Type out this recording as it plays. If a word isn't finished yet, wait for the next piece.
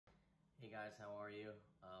guys, how are you?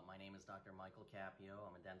 My name is Dr. Michael Capio.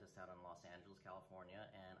 I'm a dentist out in Los Angeles, California,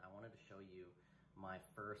 and I wanted to show you my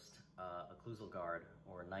first occlusal guard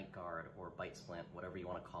or night guard or bite splint, whatever you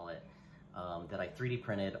want to call it, that I 3D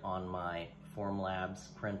printed on my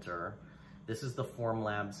Formlabs printer. This is the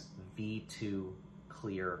Formlabs V2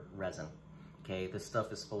 clear resin. Okay, this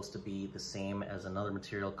stuff is supposed to be the same as another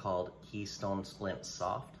material called Keystone Splint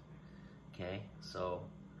Soft. Okay, so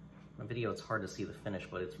on video it's hard to see the finish,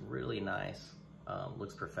 but it's really nice.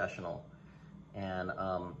 Looks professional. And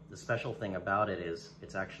the special thing about it is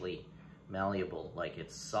it's actually malleable, like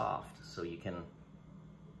it's soft, so you can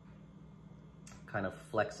kind of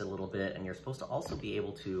flex it a little bit, and you're supposed to also be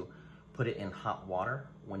able to put it in hot water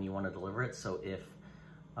when you want to deliver it. So if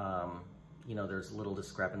you know, there's little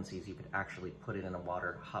discrepancies, you could actually put it in a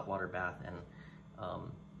hot water bath and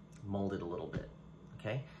mold it a little bit.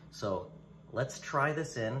 Okay, so let's try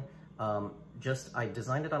this in. I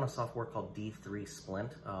designed it on a software called D3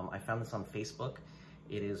 Splint. I found this on Facebook.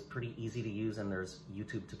 It is pretty easy to use, and there's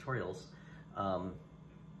YouTube tutorials.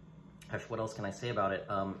 Gosh, what else can I say about it?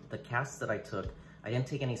 The casts that I took, I didn't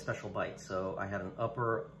take any special bites. So I had an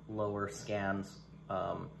upper, lower scans,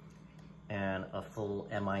 and a full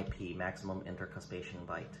MIP, maximum intercuspation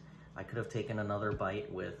bite. I could have taken another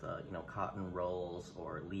bite with, you know, cotton rolls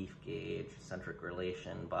or leaf gauge, centric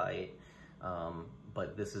relation bite,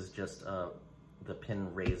 but this is just the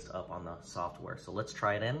pin raised up on the software. So let's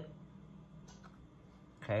try it in.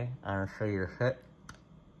 Okay, I'm gonna show you the fit.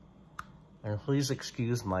 And please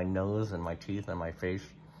excuse my nose and my teeth and my face,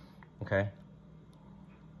 okay?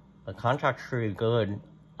 The contact's pretty good.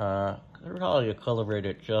 Could probably calibrate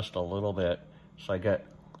it just a little bit so I get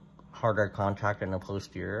harder contact in the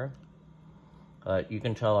posterior. But you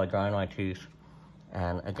can tell I grind my teeth,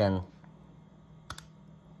 and again,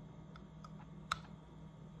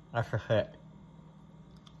 that's a fit.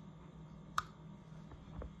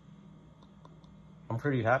 I'm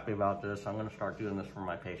pretty happy about this. I'm gonna start doing this for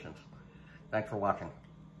my patients. Thanks for watching.